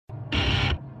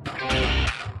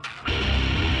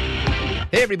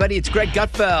Hey, everybody, it's Greg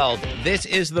Gutfeld. This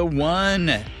is The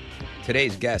One.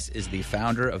 Today's guest is the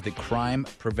founder of the Crime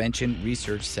Prevention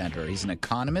Research Center. He's an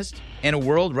economist and a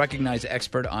world-recognized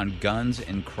expert on guns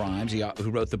and crimes.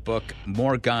 Who wrote the book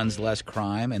More Guns, Less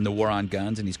Crime and the War on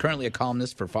Guns, and he's currently a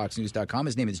columnist for FoxNews.com.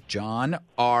 His name is John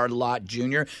R. Lott,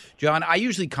 Jr. John, I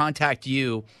usually contact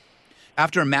you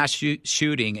after a mass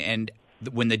shooting and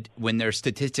when there's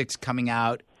statistics coming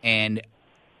out and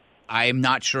I'm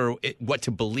not sure what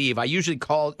to believe. I usually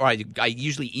call or I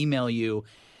usually email you,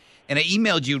 and I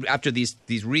emailed you after these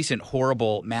recent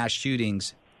horrible mass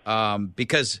shootings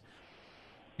because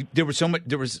there was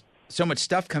so much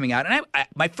stuff coming out. And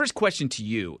my first question to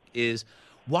you is,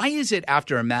 why is it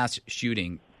after a mass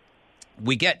shooting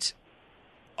we get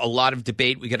a lot of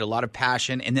debate, we get a lot of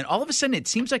passion, and then all of a sudden it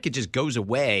seems like it just goes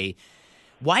away?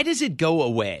 Why does it go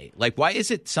away? Like, why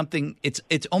is it something? It's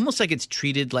almost like it's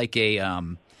treated like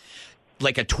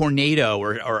a tornado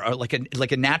or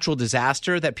like a natural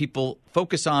disaster that people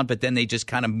focus on, but then they just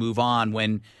kind of move on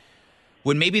when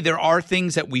maybe there are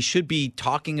things that we should be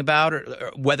talking about,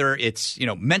 or whether it's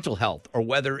mental health or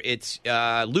whether it's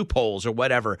loopholes or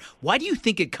whatever. Why do you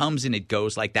think it comes and it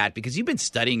goes like that? Because you've been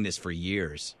studying this for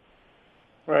years.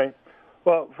 Right.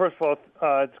 Well, first of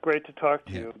all, it's great to talk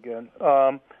to you again.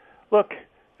 Look,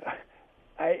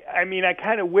 I mean, I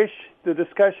kind of wish the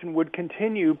discussion would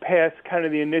continue past kind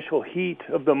of the initial heat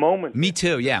of the moment. Me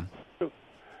too, yeah.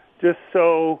 Just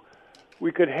so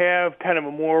we could have kind of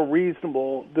a more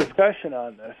reasonable discussion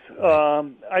on this.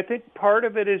 Right. I think part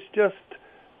of it is just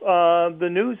the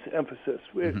news emphasis.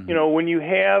 Mm-hmm. When you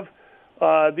have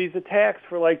these attacks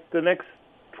for like the next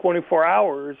 24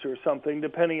 hours or something,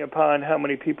 depending upon how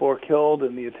many people are killed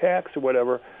in the attacks or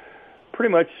whatever,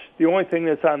 pretty much the only thing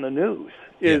that's on the news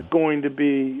is going to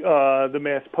be the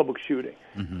mass public shooting.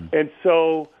 Mm-hmm. And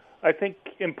so I think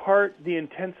in part the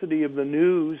intensity of the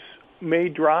news may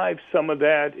drive some of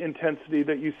that intensity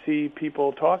that you see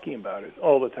people talking about it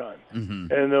all the time.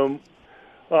 Mm-hmm.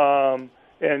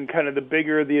 And kind of the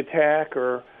bigger the attack,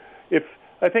 or if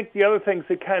I think the other things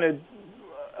that kind of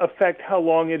affect how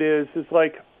long it is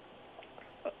like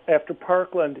after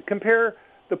Parkland, compare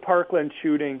the Parkland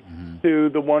shooting to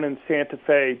the one in Santa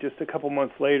Fe just a couple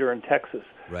months later in Texas.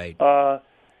 Right.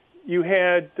 You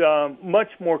had much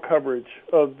more coverage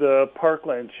of the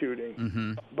Parkland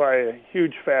shooting by a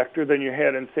huge factor than you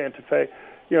had in Santa Fe.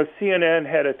 CNN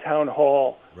had a town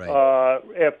hall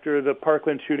after the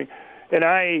Parkland shooting, and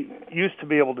I used to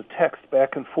be able to text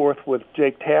back and forth with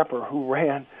Jake Tapper, who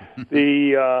ran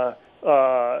the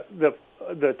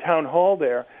town hall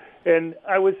there. And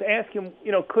I was asking,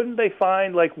 couldn't they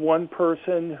find like one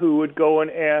person who would go and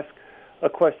ask a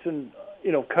question,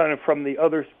 kind of from the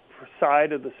other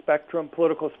side of the spectrum,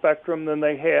 political spectrum, than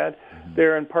they had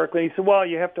there in Parkland? He said, well,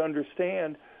 you have to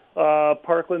understand,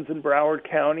 Parkland's in Broward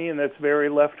County, and that's very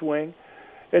left-wing.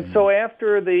 And so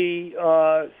after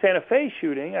the Santa Fe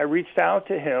shooting, I reached out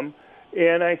to him,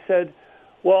 and I said,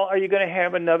 well, are you going to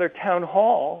have another town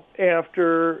hall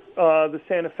after the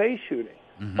Santa Fe shooting?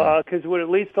 Because it would at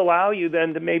least allow you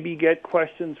then to maybe get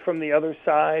questions from the other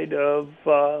side of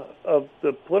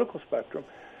the political spectrum.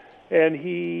 And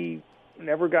he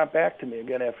never got back to me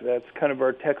again after that. It's kind of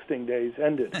our texting days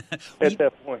ended at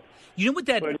that point. You know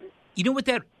what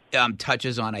that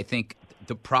touches on, I think,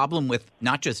 the problem with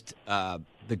not just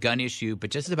the gun issue,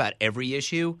 but just about every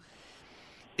issue,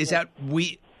 is that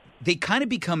they kind of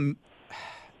become –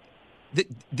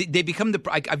 they become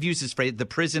I've used this phrase, the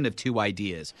prison of two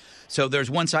ideas. So there's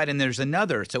one side and there's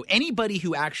another. So anybody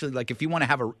who actually, like, if you want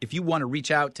to reach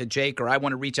out to Jake or I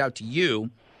want to reach out to you,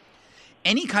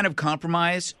 any kind of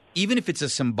compromise, even if it's a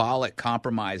symbolic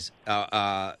compromise,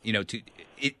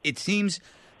 it seems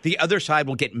the other side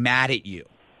will get mad at you.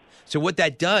 So what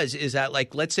that does is that,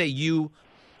 like, let's say you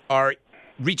are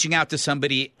reaching out to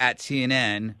somebody at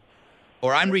CNN,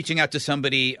 or I'm reaching out to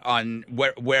somebody on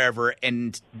wherever,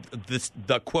 and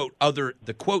the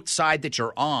quote side that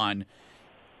you're on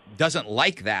doesn't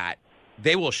like that,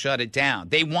 they will shut it down.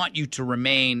 They want you to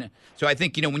remain. So I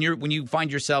think when you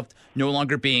find yourself no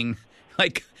longer being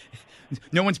like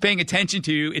no one's paying attention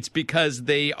to you, it's because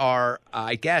they are,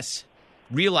 I guess,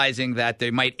 realizing that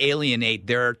they might alienate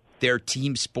their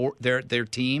team sport, their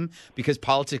team, because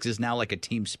politics is now like a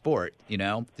team sport.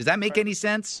 Does that make any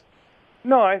sense?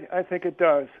 No, I think it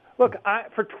does. Look,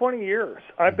 for 20 years,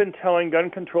 I've been telling gun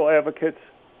control advocates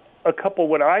a couple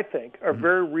what I think are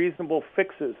very reasonable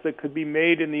fixes that could be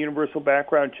made in the universal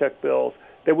background check bills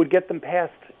that would get them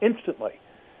passed instantly.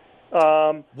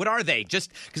 What are they?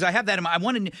 Just because I have that in mind, I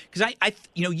want to, because I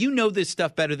you know this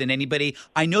stuff better than anybody.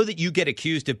 I know that you get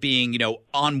accused of being,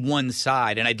 on one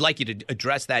side, and I'd like you to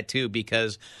address that too,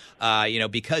 because,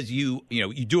 because you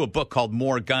do a book called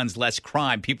More Guns, Less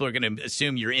Crime. People are going to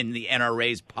assume you're in the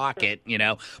NRA's pocket,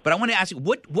 But I want to ask you,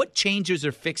 what changes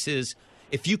or fixes,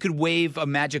 if you could wave a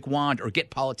magic wand or get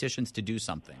politicians to do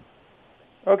something?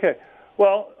 Okay.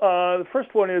 Well, the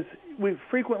first one is we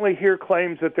frequently hear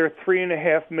claims that there are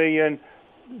 3.5 million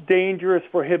dangerous,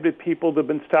 prohibited people that have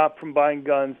been stopped from buying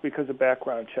guns because of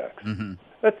background checks. Mm-hmm.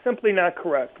 That's simply not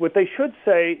correct. What they should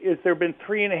say is there have been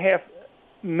 3.5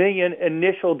 million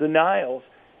initial denials,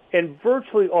 and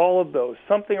virtually all of those,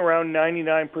 something around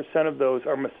 99% of those,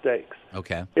 are mistakes.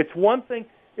 Okay. It's one thing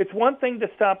to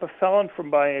stop a felon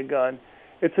from buying a gun.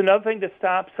 It's another thing to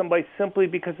stop somebody simply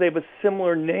because they have a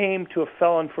similar name to a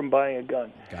felon from buying a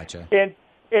gun. Gotcha.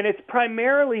 And it's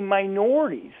primarily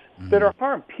minorities that are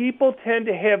harmed. People tend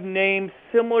to have names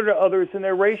similar to others in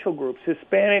their racial groups.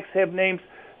 Hispanics have names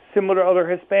similar to other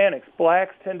Hispanics.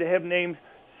 Blacks tend to have names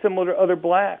similar to other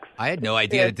blacks. I had no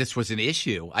idea that this was an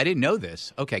issue. I didn't know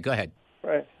this. Okay, go ahead.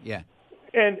 Right. Yeah.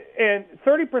 And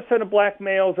 30% of black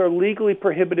males are legally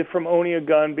prohibited from owning a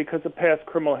gun because of past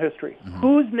criminal history. Mm-hmm.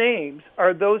 Whose names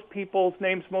are those people's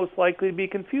names most likely to be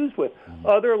confused with? Mm-hmm.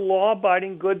 Other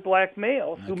law-abiding good black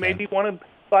males who maybe want to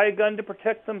buy a gun to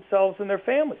protect themselves and their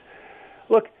families.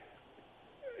 Look,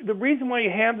 the reason why you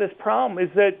have this problem is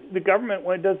that the government,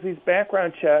 when it does these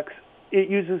background checks, it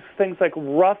uses things like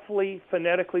roughly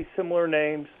phonetically similar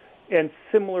names and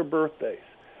similar birthdays.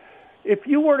 If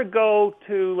you were to go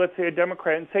to, let's say, a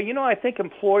Democrat and say, I think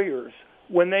employers,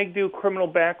 when they do criminal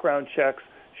background checks,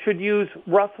 should use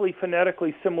roughly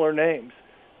phonetically similar names,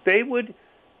 they would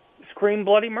scream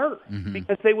bloody murder,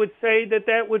 because they would say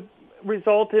that would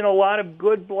result in a lot of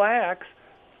good blacks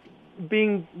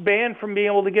being banned from being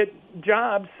able to get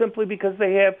jobs simply because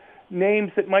they have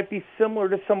names that might be similar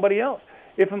to somebody else.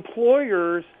 If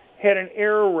employers had an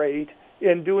error rate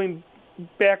in doing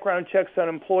background checks on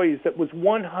employees that was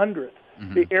 100th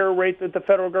the error rate that the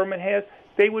federal government has,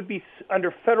 they would be,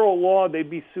 under federal law, they'd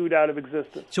be sued out of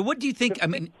existence. So what do you think,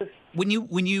 when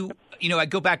you I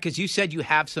go back, because you said you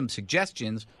have some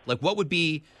suggestions, like what would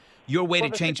be your way to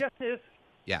change?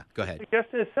 Yeah, go ahead. The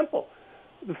suggestion is simple.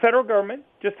 The federal government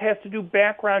just has to do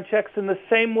background checks in the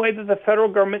same way that the federal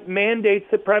government mandates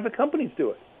that private companies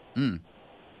do it.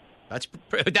 That's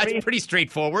pretty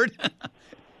straightforward.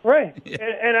 Right. Yeah.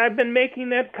 And I've been making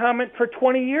that comment for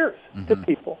 20 years to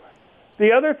people.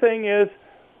 The other thing is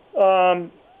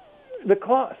the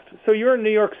cost. So you're in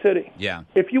New York City. Yeah.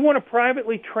 If you want to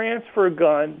privately transfer a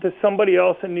gun to somebody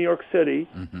else in New York City,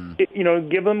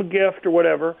 give them a gift or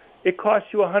whatever, it costs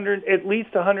you at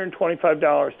least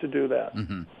 $125 to do that.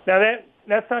 Now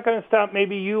that's not going to stop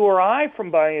maybe you or I from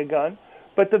buying a gun,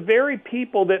 but the very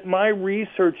people that my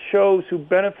research shows who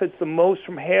benefits the most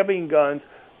from having guns,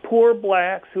 poor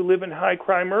blacks who live in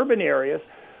high-crime urban areas,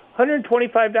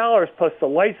 $125 plus the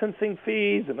licensing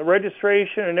fees and the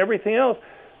registration and everything else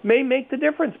may make the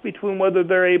difference between whether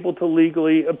they're able to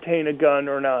legally obtain a gun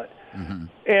or not.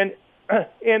 And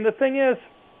the thing is,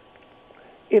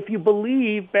 if you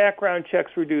believe background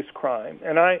checks reduce crime,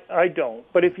 and I don't,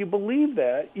 but if you believe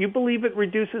that, you believe it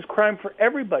reduces crime for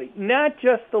everybody, not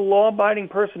just the law-abiding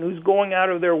person who's going out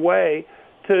of their way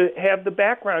to have the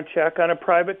background check on a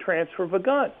private transfer of a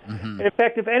gun. And in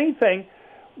fact, if anything,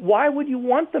 why would you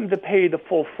want them to pay the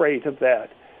full freight of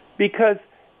that? Because,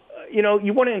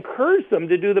 you want to encourage them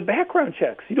to do the background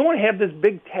checks. You don't want to have this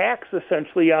big tax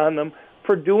essentially on them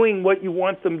for doing what you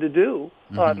want them to do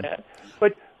on that.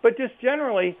 But just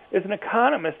generally, as an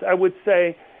economist, I would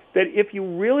say that if you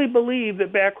really believe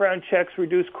that background checks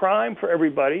reduce crime for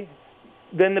everybody,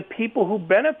 then the people who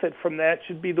benefit from that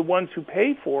should be the ones who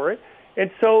pay for it. And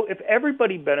so if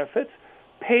everybody benefits,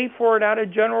 pay for it out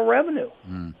of general revenue.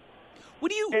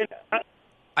 What do you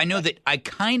 – I know that I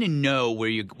kind of know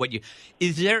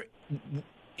is there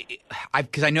 –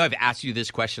 because I know I've asked you this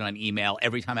question on email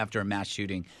every time after a mass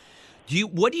shooting.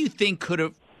 What do you think could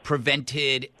have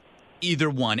prevented –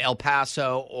 either one, El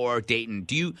Paso or Dayton?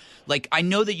 I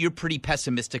know that you're pretty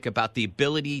pessimistic about the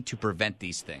ability to prevent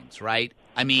these things, right?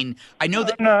 I mean, I know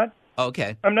that... I'm not. Oh,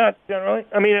 okay. I'm not generally.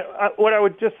 I mean, what I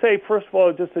would just say, first of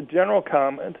all, just a general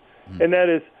comment, and that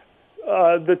is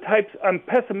I'm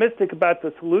pessimistic about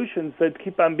the solutions that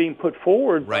keep on being put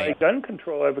forward by gun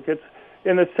control advocates,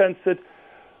 in the sense that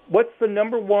what's the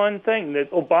number one thing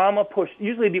that Obama pushed?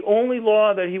 Usually the only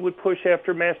law that he would push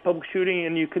after mass public shooting,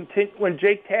 and when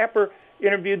Jake Tapper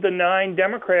interviewed the 9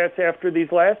 Democrats after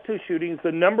these last 2 shootings,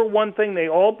 the number one thing they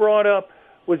all brought up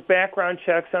was background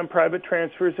checks on private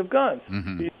transfers of guns.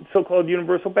 so-called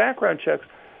universal background checks.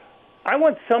 I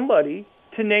want somebody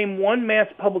to name one mass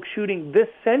public shooting this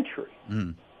century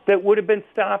that would have been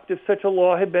stopped if such a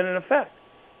law had been in effect,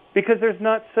 because there's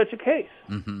not such a case.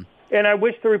 Mm-hmm. And I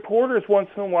wish the reporters once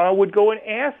in a while would go and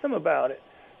ask them about it.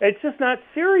 It's just not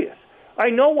serious. I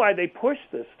know why they push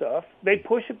this stuff. They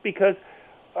push it because,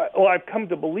 I've come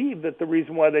to believe that the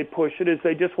reason why they push it is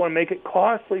they just want to make it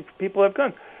costly for people to have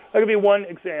guns. I'll give you one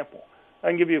example. I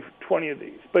can give you 20 of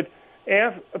these. But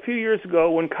a few years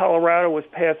ago, when Colorado was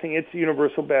passing its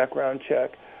universal background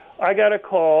check, I got a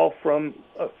call from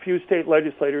a few state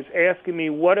legislators asking me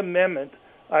what amendment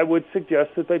I would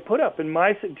suggest that they put up. And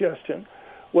my suggestion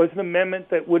was an amendment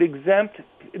that would exempt,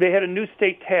 they had a new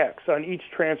state tax on each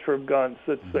transfer of guns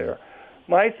that's there.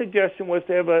 My suggestion was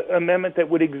to have an amendment that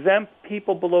would exempt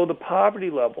people below the poverty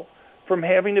level from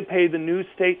having to pay the new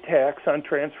state tax on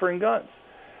transferring guns.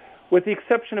 With the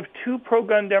exception of 2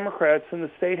 pro-gun Democrats in the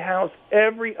state House,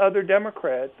 every other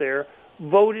Democrat there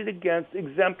voted against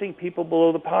exempting people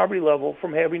below the poverty level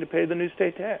from having to pay the new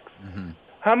state tax. Mm-hmm.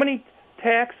 How many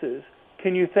taxes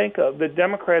can you think of that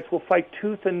Democrats will fight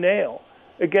tooth and nail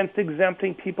against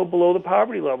exempting people below the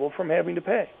poverty level from having to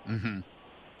pay? Mm-hmm.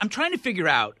 I'm trying to figure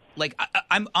out, like,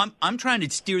 I'm trying to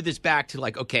steer this back to,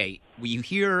 like, okay, when you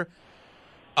hear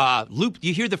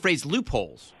you hear the phrase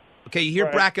loopholes. Okay, you hear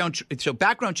right.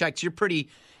 Background checks. You're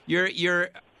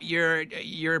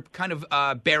kind of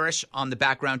bearish on the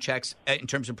background checks in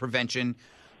terms of prevention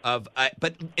of,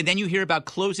 but and then you hear about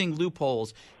closing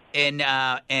loopholes and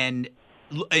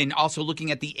also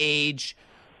looking at the age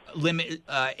limit,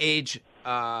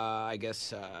 I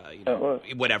guess,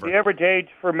 whatever. The average age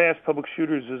for mass public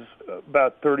shooters is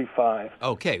about 35.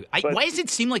 Okay. Why does it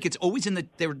seem like it's always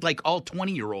they're like all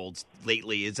 20-year-olds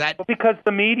lately? Is that? Because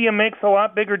the media makes a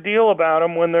lot bigger deal about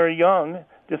them when they're young,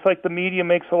 just like the media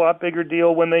makes a lot bigger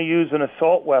deal when they use an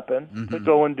assault weapon to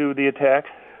go and do the attack.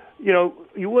 You know,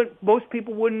 most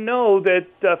people wouldn't know that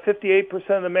 58%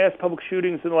 of the mass public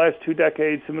shootings in the last 2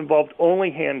 decades have involved only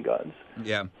handguns.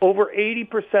 Yeah. Over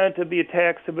 80% of the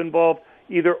attacks have involved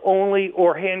either only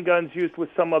or handguns used with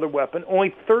some other weapon.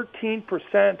 Only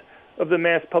 13% of the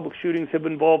mass public shootings have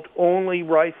involved only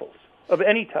rifles of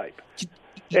any type.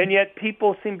 And yet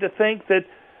people seem to think that,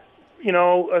 you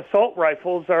know, assault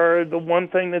rifles are the one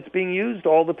thing that's being used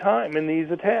all the time in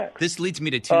these attacks. This leads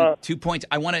me to two points.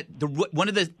 I want to one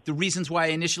of the reasons why I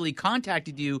initially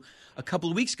contacted you a couple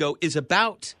of weeks ago is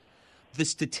about the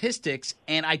statistics,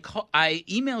 and I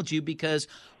emailed you because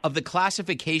of the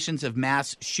classifications of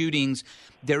mass shootings.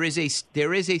 There is a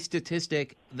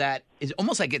statistic that is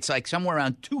almost like it's like somewhere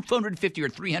around 250 or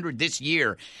 300 this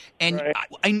year, and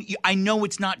right. I know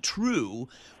it's not true.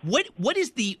 What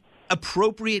is the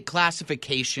appropriate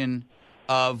classification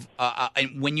of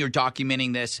when you're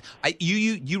documenting this?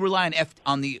 You rely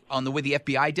on the way the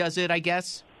FBI does it, I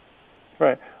guess.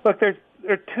 Right. Look, there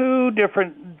are 2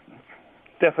 different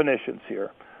definitions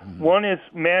here. Mm-hmm. One is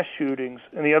mass shootings,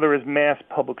 and the other is mass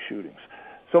public shootings.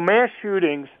 So mass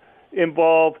shootings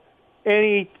involve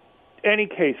any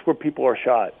case where people are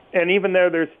shot, and even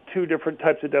there's 2 different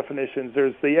types of definitions.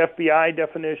 There's the FBI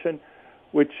definition,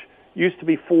 which used to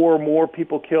be 4 or more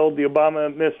people killed. The Obama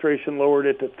administration lowered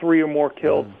it to 3 or more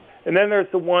killed. Mm-hmm. And then there's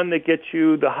the one that gets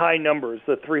you the high numbers,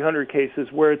 the 300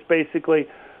 cases, where it's basically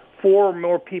 4 or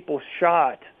more people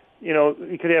shot. You know,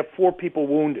 you could have 4 people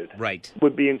wounded. Right.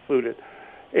 Would be included.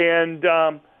 And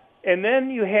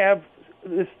then you have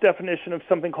this definition of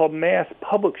something called mass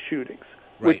public shootings,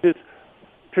 right. which is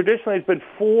traditionally has been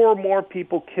 4 or more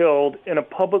people killed in a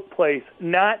public place,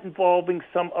 not involving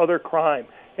some other crime.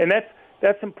 And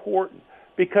that's important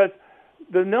because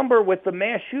the number with the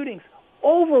mass shootings,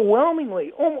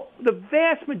 overwhelmingly, the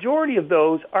vast majority of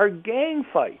those are gang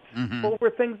fights over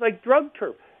things like drug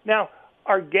turf. Now,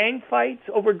 are gang fights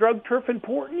over drug turf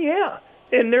important? Yeah.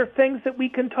 And there are things that we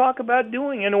can talk about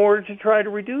doing in order to try to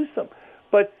reduce them.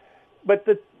 But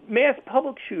the mass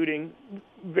public shooting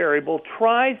variable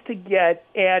tries to get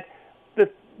at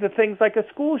the things like a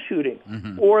school shooting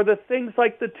or the things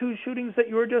like the 2 shootings that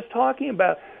you were just talking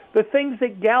about, the things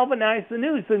that galvanize the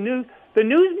news. The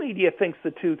news media thinks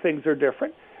the 2 things are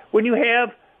different. When you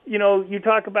have, you know, you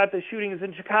talk about the shootings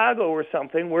in Chicago or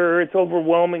something where it's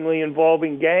overwhelmingly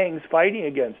involving gangs fighting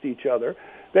against each other,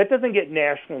 that doesn't get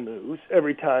national news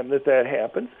every time that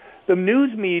happens. The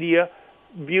news media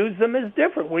views them as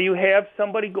different. When you have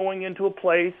somebody going into a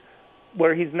place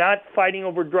where he's not fighting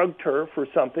over drug turf or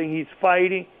something, his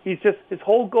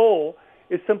whole goal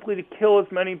is simply to kill as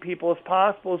many people as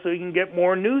possible so he can get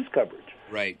more news coverage.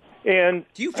 Right. And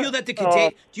do you feel that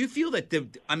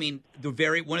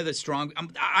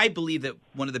I believe that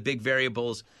one of the big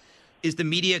variables is the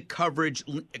media coverage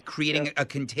creating a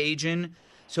contagion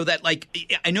so that, like,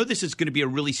 I know this is going to be a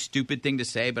really stupid thing to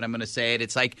say, but I'm going to say it.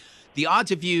 It's like the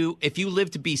odds of if you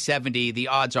live to be 70, the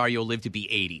odds are you'll live to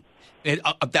be 80.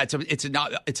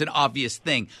 It's an obvious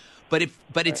thing.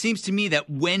 But it seems to me that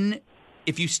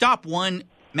if you stop one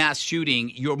mass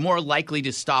shooting, you're more likely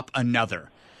to stop another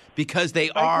because they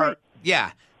are.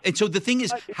 Yeah. And so the thing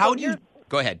is, how do you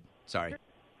go ahead? Sorry.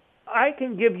 I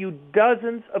can give you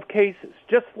dozens of cases.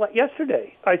 Just like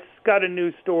yesterday, I got a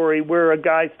news story where a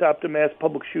guy stopped a mass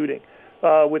public shooting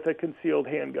with a concealed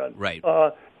handgun. Right.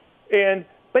 But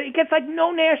it gets like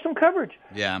no national coverage.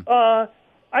 Yeah.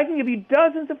 I can give you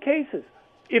dozens of cases.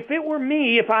 If it were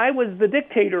me, if I was the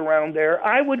dictator around there,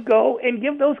 I would go and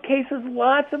give those cases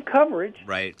lots of coverage.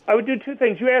 Right. I would do two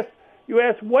things. You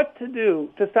asked what to do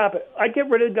to stop it. I'd get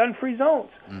rid of gun-free zones.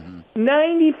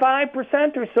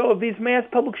 95% or so of these mass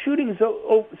public shootings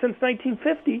since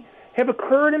 1950 have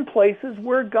occurred in places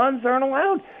where guns aren't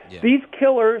allowed. Yeah. These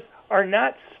killers are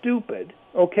not stupid,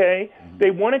 okay?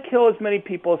 They want to kill as many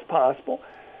people as possible.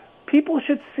 People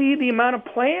should see the amount of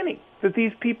planning that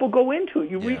these people go into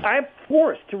it. I'm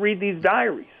forced to read these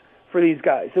diaries for these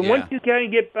guys. And once you kind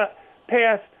of get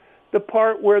past the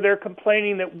part where they're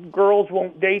complaining that girls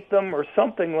won't date them or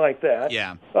something like that,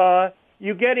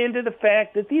 you get into the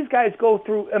fact that these guys go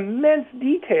through immense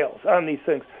details on these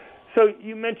things. So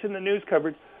you mentioned the news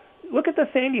coverage. Look at the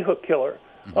Sandy Hook killer.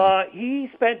 He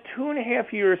spent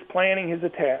 2.5 years planning his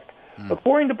attack.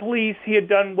 According to police, he had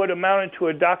done what amounted to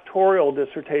a doctoral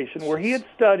dissertation where he had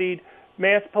studied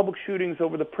mass public shootings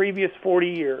over the previous 40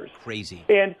 years. Crazy.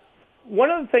 And one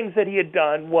of the things that he had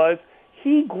done was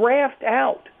he graphed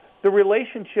out the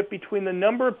relationship between the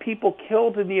number of people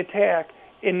killed in the attack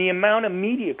and the amount of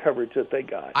media coverage that they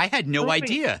got. I had no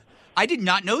idea. I did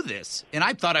not know this, and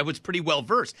I thought I was pretty well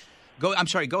versed. I'm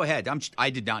sorry, go ahead.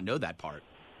 I did not know that part.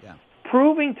 Yeah.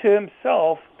 Proving to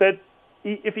himself that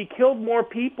if he killed more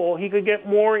people, he could get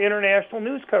more international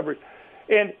news coverage.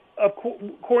 And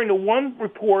according to one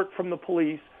report from the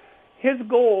police, his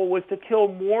goal was to kill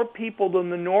more people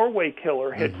than the Norway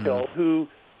killer had killed, who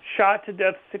shot to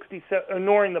death 67,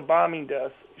 ignoring the bombing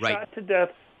deaths, shot to death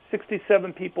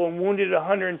 67 people and wounded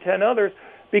 110 others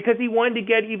because he wanted to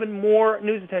get even more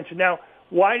news attention. Now,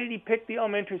 why did he pick the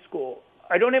elementary school?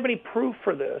 I don't have any proof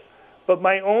for this, but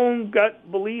my own gut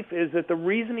belief is that the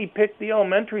reason he picked the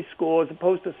elementary school as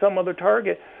opposed to some other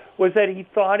target was that he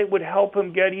thought it would help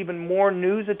him get even more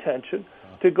news attention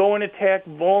to go and attack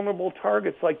vulnerable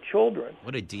targets like children.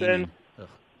 What a demon.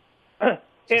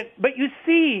 But you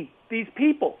see these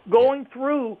people going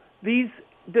through these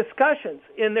discussions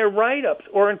in their write-ups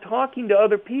or in talking to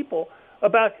other people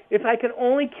about if I can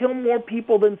only kill more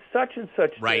people than such and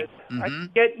such did, I can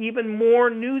get even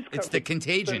more news coverage. It's the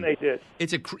contagion. Than they did.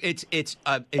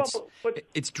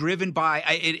 It's driven by.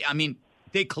 I mean,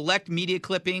 they collect media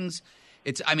clippings.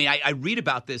 I read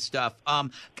about this stuff. I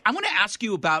want to ask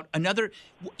you about another.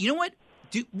 You know what?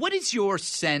 What is your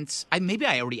sense? Maybe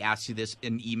I already asked you this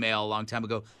in email a long time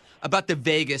ago about the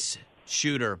Vegas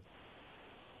shooter.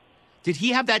 Did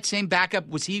he have that same backup?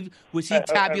 Was he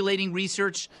tabulating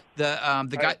research?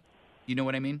 The guy, you know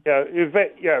what I mean?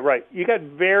 Yeah, right. You got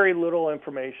very little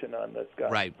information on this guy.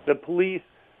 Right. The police,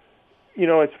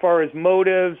 as far as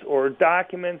motives or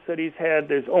documents that he's had,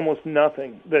 there's almost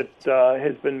nothing that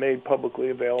has been made publicly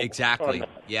available. Exactly.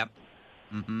 Yep.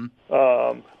 Mm-hmm.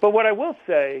 But what I will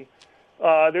say,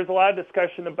 there's a lot of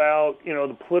discussion about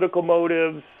the political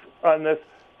motives on this.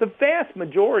 The vast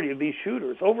majority of these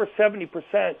shooters, over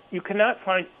 70%, you cannot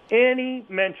find any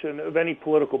mention of any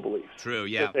political beliefs. True,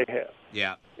 yeah. That they have.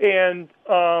 Yeah. And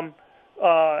or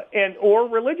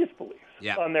religious beliefs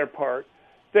on their part.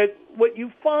 That what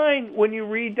you find when you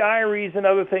read diaries and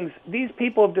other things, these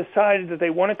people have decided that they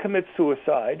want to commit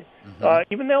suicide.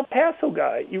 Even the El Paso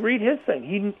guy, you read his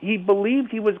thing. He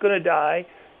believed he was going to die.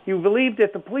 He believed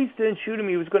if the police didn't shoot him,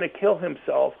 he was going to kill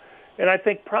himself. And I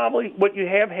think probably what you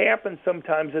have happen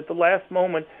sometimes at the last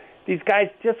moment, these guys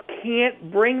just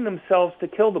can't bring themselves to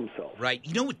kill themselves. Right.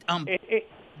 You know what?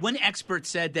 One expert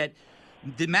said that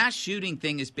the mass shooting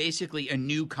thing is basically a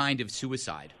new kind of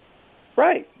suicide.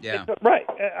 Right. Yeah. Right.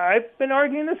 I've been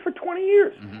arguing this for 20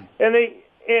 years. And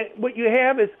what you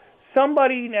have is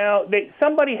somebody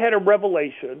had a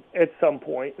revelation at some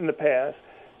point in the past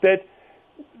because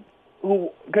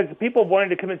the people wanted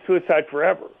to commit suicide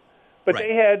forever. But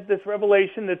they had this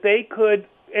revelation that they could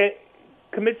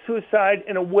commit suicide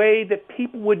in a way that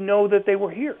people would know that they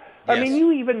were here. Yes. I mean,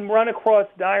 you even run across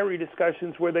diary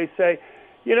discussions where they say,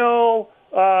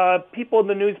 people in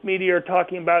the news media are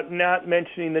talking about not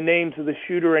mentioning the names of the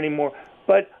shooter anymore,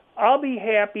 but I'll be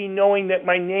happy knowing that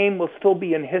my name will still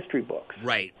be in history books.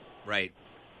 Right. Right.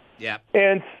 Yeah.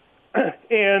 And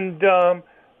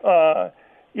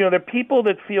they're people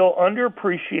that feel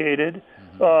underappreciated.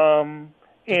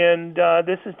 And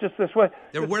this is just this way.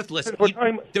 They're worthless.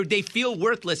 They feel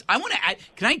worthless. I want to add,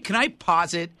 can I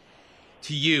posit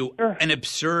to you an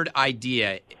absurd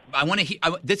idea? I want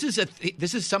to. This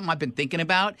is something I've been thinking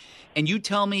about, and you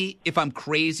tell me if I'm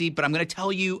crazy. But I'm going to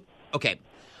tell you. Okay,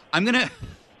 I'm going to.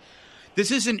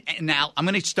 This is I'm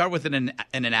going to start with an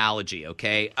analogy.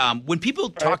 Okay, when people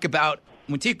talk about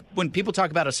when people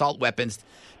talk about assault weapons,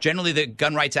 generally the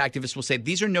gun rights activists will say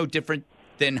these are no different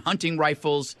than hunting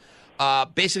rifles.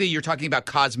 Basically, you're talking about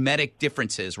cosmetic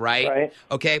differences, right? Right.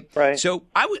 Okay. Right. So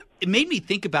it made me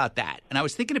think about that, and I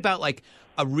was thinking about like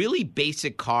a really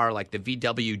basic car like the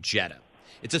VW Jetta.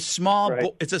 It's a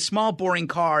small, boring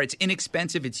car. It's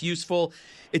inexpensive. It's useful.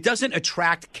 It doesn't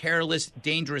attract careless,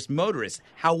 dangerous motorists.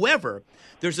 However,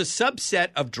 there's a subset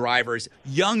of drivers,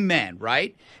 young men,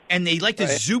 right? And they like to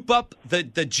zoop up the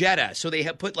Jetta. So they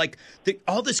have put like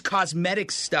all this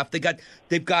cosmetic stuff.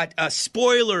 They've got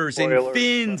spoilers and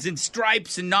fins and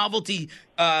stripes and novelty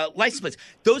license plates.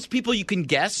 Those people, you can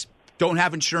guess, don't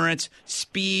have insurance.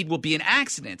 Speed will be in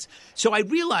accidents. So I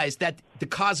realized that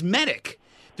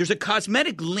there's a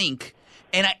cosmetic link,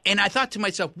 and I thought to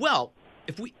myself, well,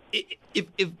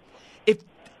 if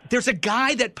there's a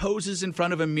guy that poses in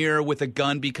front of a mirror with a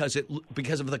gun because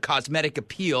of the cosmetic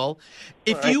appeal,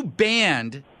 if you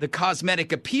banned the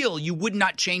cosmetic appeal, you would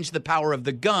not change the power of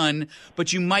the gun,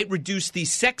 but you might reduce the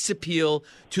sex appeal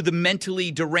to the mentally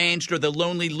deranged or the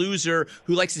lonely loser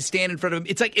who likes to stand in front of him.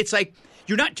 It's like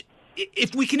you're not.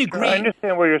 If we can agree, I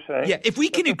understand what you're saying. Yeah, if we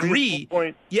can agree,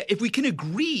 point. if we can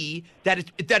agree that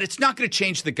it's not going to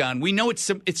change the gun, we know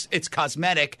it's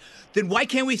cosmetic. Then why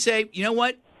can't we say, you know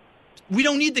what? We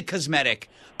don't need the cosmetic.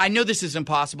 I know this is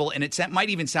impossible, and it might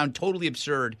even sound totally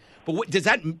absurd. But what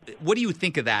do you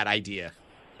think of that idea?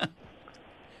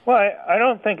 Well, I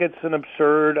don't think it's an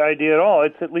absurd idea at all.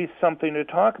 It's at least something to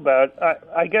talk about.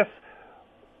 I guess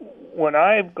when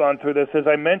I've gone through this, as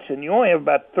I mentioned, you only have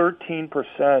about 13%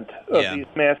 of these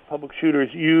mass public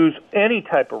shooters use any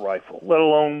type of rifle, let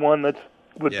alone one that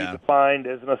would be defined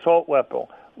as an assault rifle.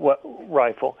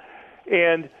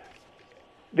 And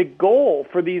the goal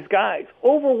for these guys,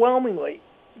 overwhelmingly,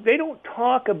 they don't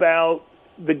talk about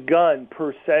the gun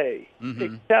per se,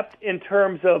 except in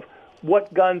terms of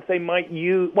what guns they might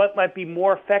use, what might be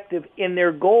more effective in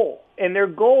their goal. And their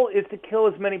goal is to kill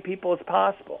as many people as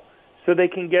possible so they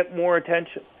can get more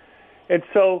attention. And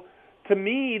so, to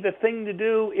me, the thing to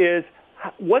do is,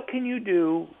 what can you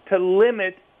do to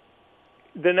limit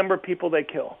the number of people they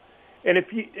kill? And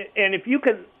if you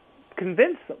can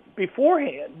convince them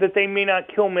beforehand that they may not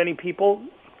kill many people,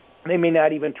 they may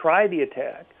not even try the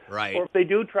attack. Right. Or if they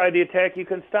do try the attack, you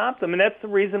can stop them. And that's the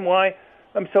reason why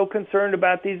I'm so concerned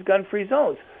about these gun-free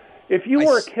zones. If you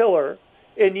were a killer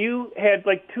and you had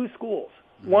like two schools,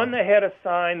 one that had a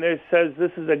sign that says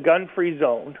this is a gun-free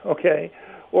zone, okay,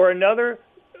 or another,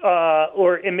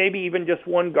 and maybe even just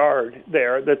one guard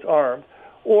there that's armed,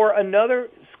 or another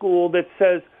school that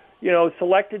says,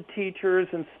 selected teachers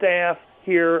and staff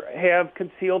here have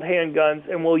concealed handguns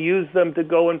and will use them to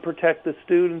go and protect the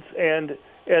students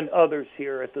and others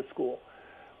here at the school.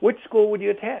 Which school would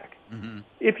you attack?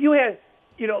 If you had,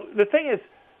 the thing is,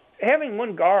 having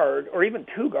one guard or even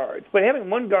two guards, but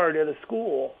having one guard at a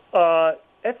school,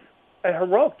 that's a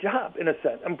heroic job in a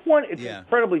sense. One, it's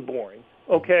incredibly boring,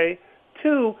 okay?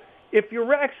 Two, if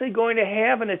you're actually going to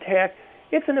have an attack,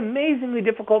 it's an amazingly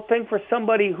difficult thing for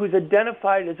somebody who's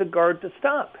identified as a guard to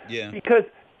stop. Yeah. Because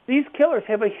these killers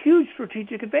have a huge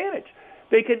strategic advantage.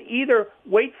 They can either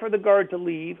wait for the guard to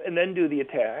leave and then do the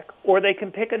attack, or they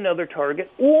can pick another target,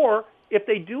 or if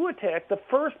they do attack, the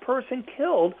first person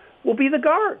killed will be the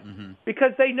guard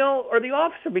because they know, or the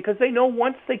officer, because they know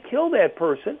once they kill that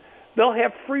person, they'll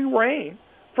have free reign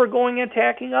for going and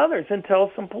attacking others until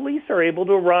some police are able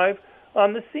to arrive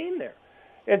on the scene there.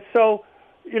 And so,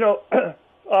 you know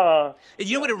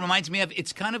what it reminds me of?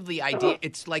 It's kind of the idea.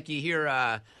 It's like you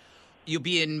hear you'll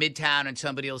be in Midtown and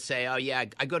somebody will say, "Oh yeah,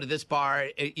 I go to this bar.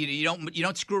 You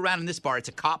don't screw around in this bar. It's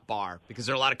a cop bar because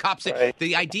there are a lot of cops." Right.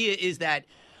 The idea is that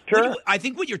I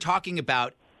think what you're talking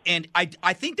about, and I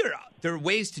think there are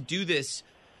ways to do this.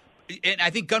 And I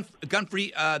think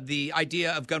gun-free, the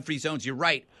idea of gun-free zones, you're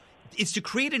right, is to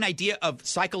create an idea of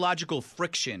psychological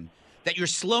friction, that you're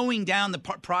slowing down the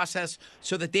process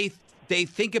so that they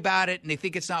think about it and they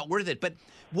think it's not worth it. But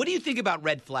what do you think about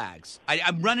red flags?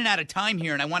 I'm running out of time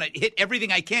here, and I want to hit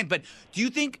everything I can. But do you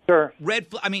think to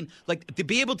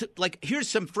be able to, here's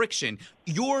some friction.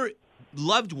 Your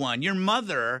loved one, your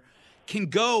mother, can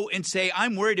go and say,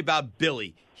 I'm worried about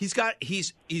Billy. He's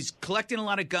collecting a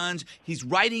lot of guns. He's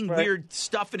writing weird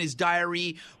stuff in his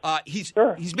diary. He's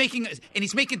making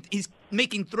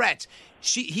threats.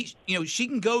 She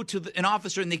can go to an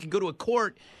officer and they can go to a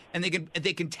court and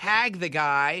they can tag the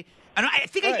guy. And I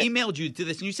think I emailed you to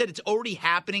this, and you said it's already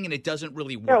happening and it doesn't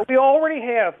really work. Yeah, we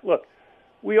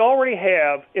already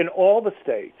have in all the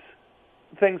states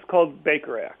things called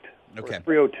Baker Act, or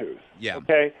 302s. Yeah.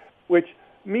 Okay, which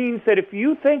means that if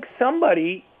you think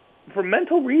somebody, for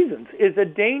mental reasons, is a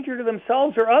danger to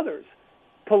themselves or others,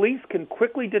 police can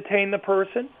quickly detain the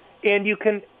person, and you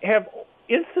can have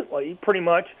instantly, pretty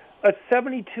much, a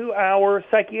 72-hour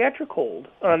psychiatric hold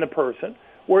on the person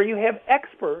where you have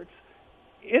experts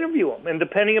interview them. And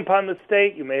depending upon the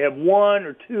state, you may have 1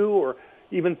 or 2 or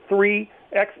even 3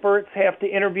 experts have to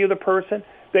interview the person.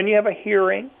 Then you have a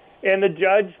hearing, and the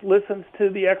judge listens to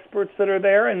the experts that are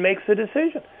there and makes a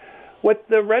decision. What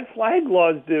the red flag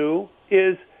laws do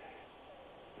is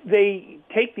they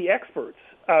take the experts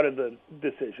out of the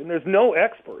decision. There's no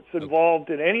experts involved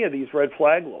in any of these red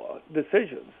flag law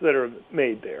decisions that are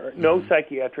made there. No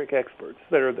psychiatric experts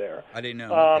that are there. I didn't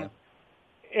know.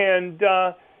 And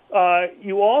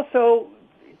you also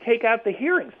take out the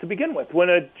hearings to begin with. When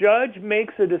a judge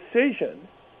makes a decision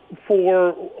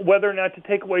for whether or not to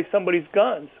take away somebody's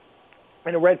guns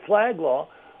in a red flag law,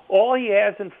 all he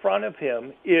has in front of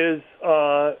him is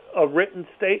a written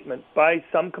statement by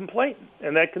some complainant,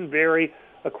 and that can vary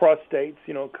across states.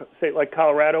 You know, a state like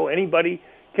Colorado, anybody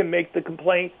can make the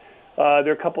complaint. There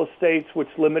are a couple of states which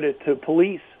limit it to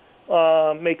police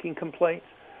making complaints.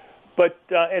 But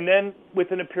and then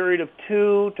within a period of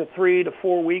 2 to 3 to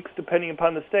 4 weeks, depending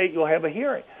upon the state, you'll have a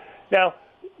hearing. Now,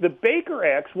 the Baker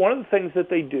Acts, one of the things that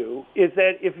they do is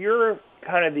that if you're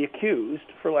kind of the accused,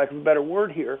 for lack of a better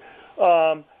word here,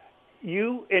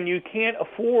 you can't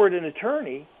afford an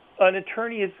attorney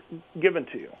is given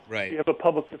to you. Right. You have a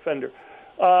public defender.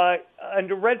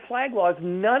 Under red flag laws,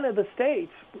 none of the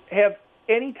states have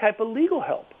any type of legal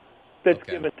help that's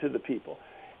given to the people.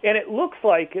 And it looks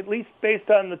like, at least based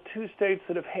on the 2 states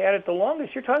that have had it the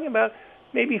longest, you're talking about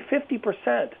maybe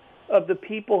 50% of the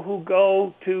people who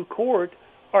go to court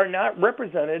are not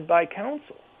represented by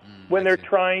counsel when they're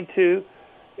trying to,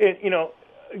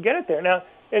 get it there. Now,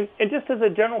 and just as a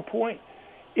general point,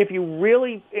 if you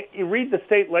read the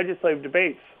state legislative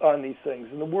debates on these things,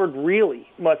 and the word "really"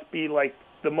 must be like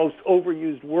the most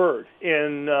overused word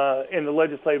in the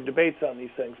legislative debates on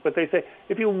these things. But they say,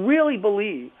 if you really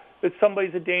believe that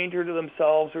somebody's a danger to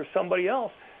themselves or somebody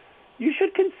else, you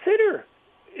should consider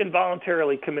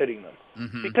involuntarily committing them.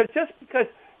 Because just because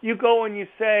you go and you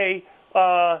say,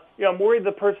 I'm worried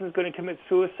the person's going to commit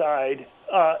suicide,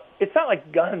 it's not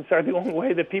like guns are the only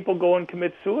way that people go and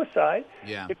commit suicide.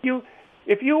 Yeah.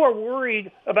 If you are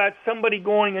worried about somebody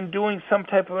going and doing some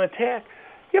type of attack,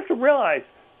 you have to realize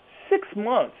 6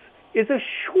 months is a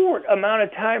short amount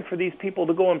of time for these people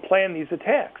to go and plan these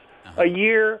attacks. A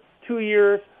year, 2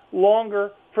 years,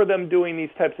 longer for them doing these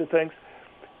types of things.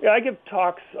 I give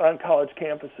talks on college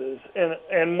campuses,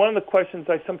 and one of the questions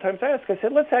I sometimes ask, I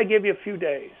said, let's say I give you a few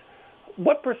days.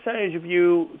 What percentage of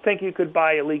you think you could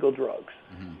buy illegal drugs?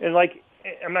 And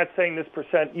I'm not saying this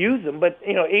percent use them, but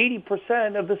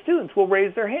 80% of the students will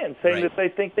raise their hand saying that they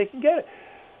think they can get it.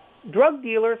 Drug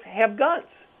dealers have guns.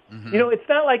 It's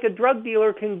not like a drug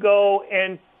dealer can go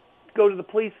to the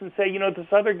police and say, this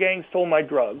other gang stole my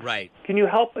drugs. Right. Can you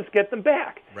help us get them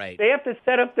back? Right. They have to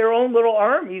set up their own little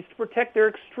armies to protect their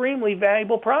extremely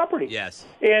valuable property. Yes.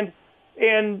 And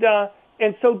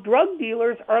so drug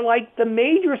dealers are like the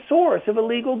major source of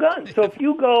illegal guns. So if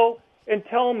you go and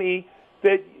tell me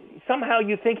that somehow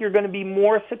you think you're going to be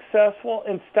more successful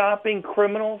in stopping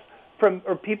criminals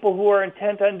or people who are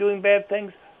intent on doing bad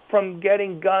things from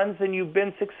getting guns than you've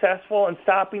been successful in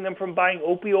stopping them from buying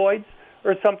opioids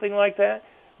or something like that,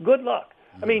 good luck.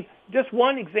 I mean, just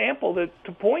one example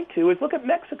to point to is look at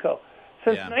Mexico.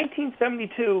 Since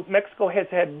 1972, Mexico has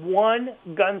had 1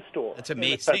 gun store. That's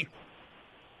amazing.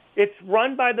 It's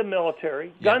run by the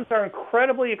military. Guns are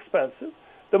incredibly expensive.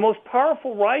 The most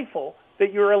powerful rifle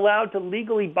that you're allowed to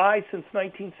legally buy since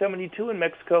 1972 in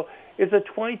Mexico is a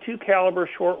 .22 caliber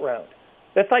short round.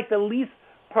 That's like the least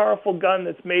powerful gun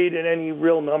that's made in any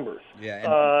real numbers.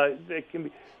 That can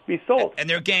be sold. And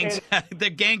their gangs, their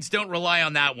gangs don't rely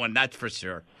on that one. That's for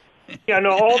sure.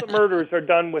 All the murders are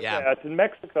done with that in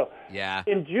Mexico. Yeah.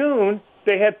 In June,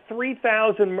 they had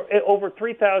over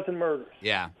 3,000 murders.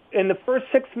 Yeah. In the first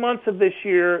 6 months of this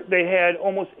year, they had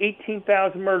almost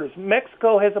 18,000 murders.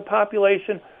 Mexico has a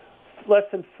population less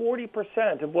than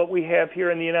 40% of what we have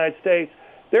here in the United States.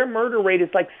 Their murder rate is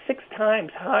like 6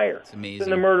 times higher than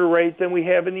the murder rate than we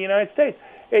have in the United States.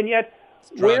 And yet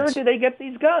Where do they get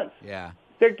these guns? Yeah.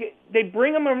 They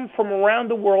bring them from around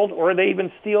the world, or they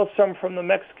even steal some from the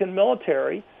Mexican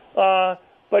military. But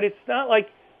it's not like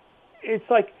it's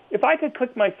like if I could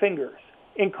click my fingers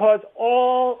and cause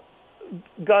all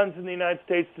guns in the United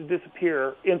States to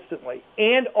disappear instantly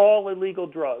and all illegal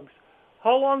drugs,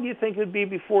 how long do you think it would be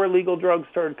before illegal drugs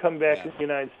started coming back in the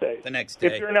United States? The next day.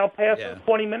 If you're in El Paso,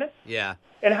 20 minutes? Yeah.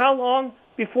 And how long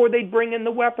before they'd bring in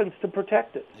the weapons to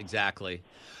protect it? Exactly.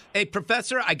 Hey,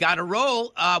 Professor, I got to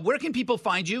roll. Where can people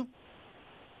find you?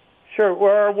 Sure.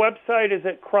 Well, our website is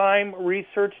at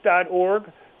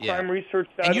crimeresearch.org. Yeah. Crimeresearch.org.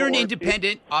 And you're an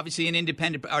independent, obviously an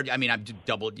independent. I mean, I've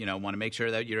doubled, want to make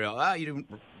sure that you didn't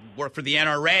work for the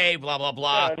NRA, blah, blah,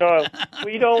 blah. No,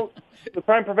 we don't. The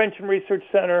Crime Prevention Research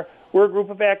Center, we're a group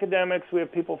of academics. We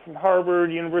have people from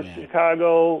Harvard, University of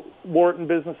Chicago, Wharton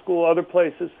Business School, other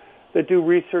places that do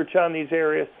research on these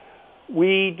areas.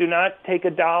 We do not take a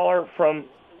dollar from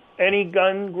any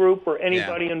gun group or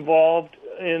anybody involved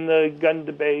in the gun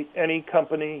debate, any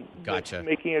company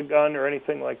making a gun or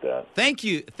anything like that. Thank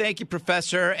you,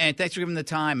 Professor, and thanks for giving the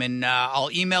time. And I'll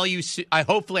email you.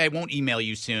 Hopefully, I won't email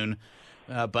you soon,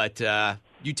 but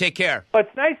you take care. But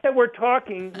it's nice that we're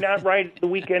talking not right the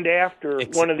weekend after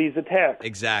one of these attacks.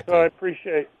 Exactly. So I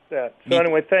appreciate that. So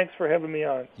anyway, thanks for having me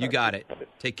on. You got it.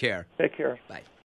 Take care. Take care. Bye.